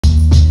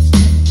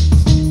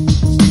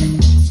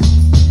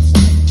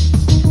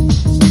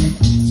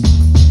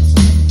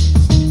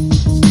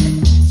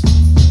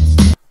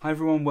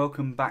everyone,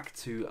 welcome back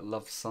to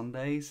Love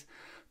Sundays.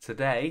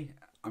 Today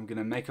I'm going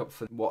to make up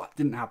for what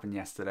didn't happen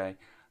yesterday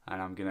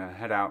and I'm going to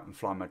head out and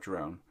fly my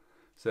drone.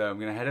 So I'm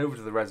going to head over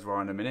to the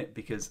reservoir in a minute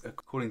because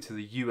according to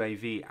the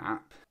UAV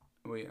app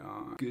we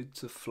are good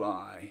to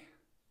fly.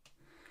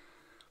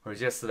 Whereas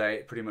yesterday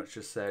it pretty much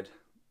just said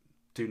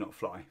do not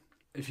fly.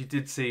 If you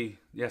did see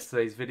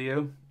yesterday's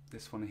video,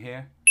 this one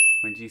here,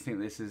 do you think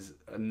this is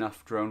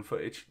enough drone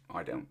footage?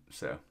 I don't,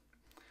 so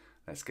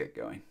let's get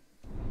going.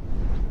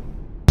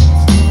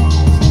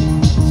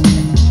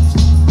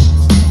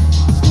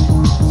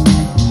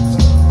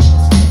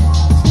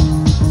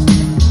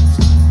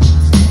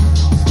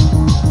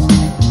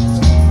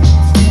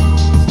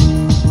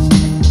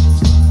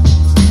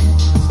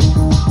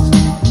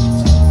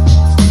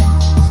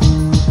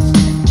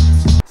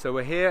 So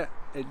we're here,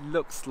 it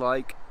looks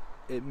like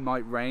it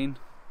might rain,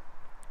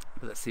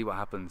 but let's see what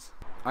happens.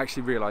 I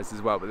actually realised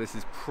as well, but this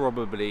is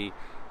probably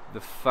the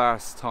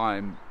first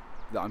time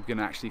that I'm going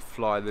to actually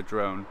fly the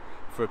drone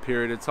for a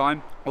period of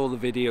time. All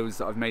the videos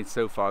that I've made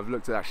so far, I've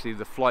looked at actually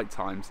the flight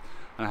times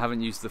and I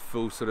haven't used the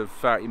full sort of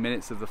 30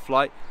 minutes of the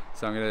flight,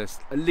 so I'm going to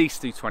at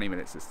least do 20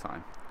 minutes this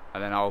time.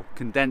 And then I'll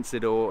condense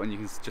it all and you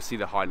can just see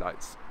the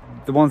highlights.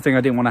 The one thing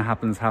I didn't want to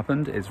happen has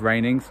happened. It's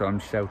raining, so I'm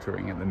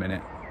sheltering at the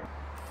minute.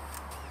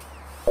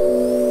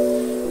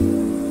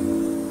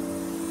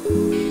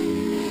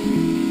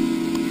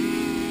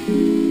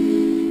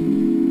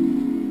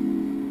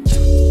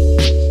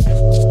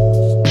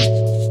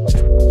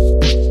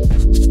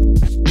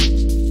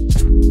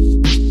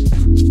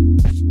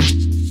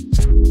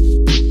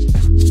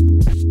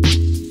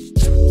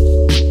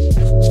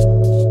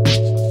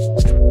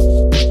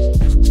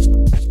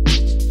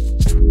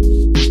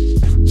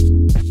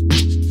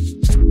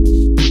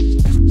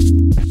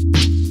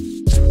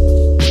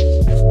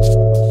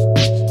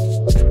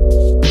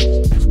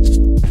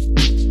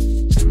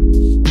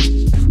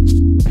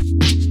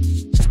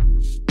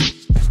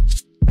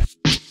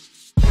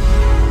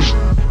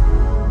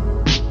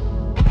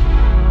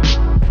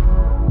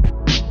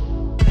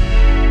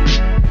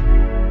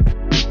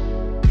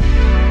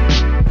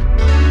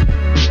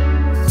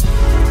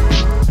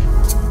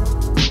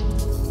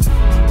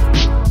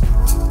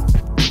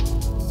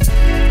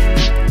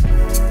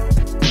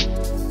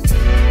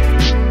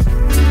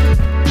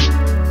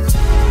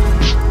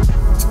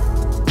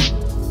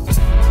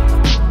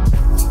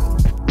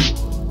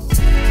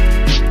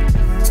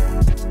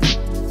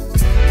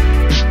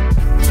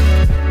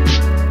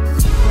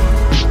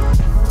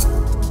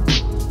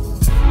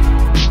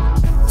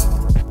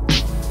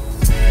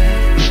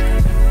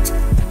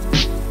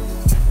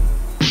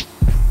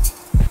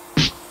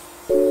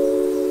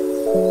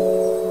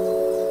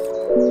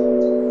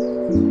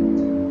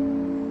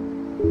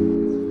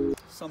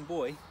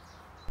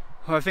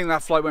 I think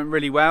that flight went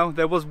really well.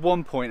 There was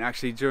one point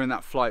actually during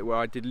that flight where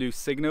I did lose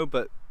signal,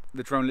 but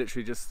the drone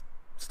literally just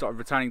started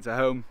returning to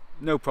home,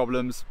 no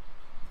problems.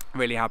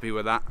 Really happy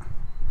with that.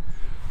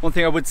 One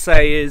thing I would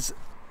say is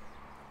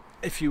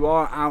if you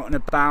are out and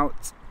about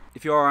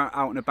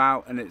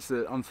and it's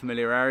an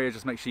unfamiliar area,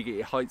 just make sure you get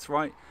your heights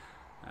right,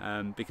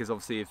 because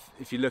obviously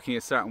if you're looking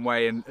a certain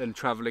way and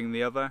traveling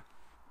the other,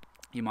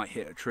 you might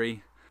hit a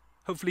tree.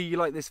 Hopefully you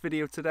liked this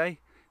video today.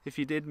 If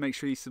you did, make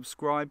sure you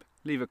subscribe,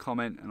 leave a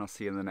comment, and I'll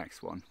see you in the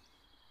next one.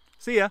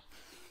 See ya!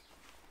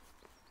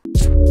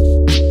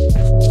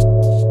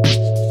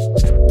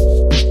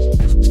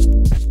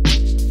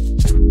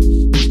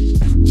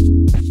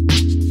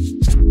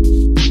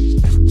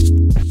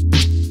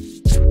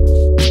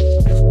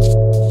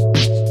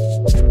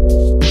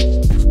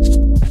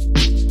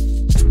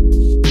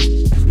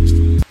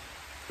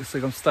 Looks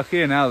like I'm stuck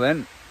here now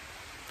then.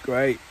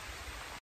 Great.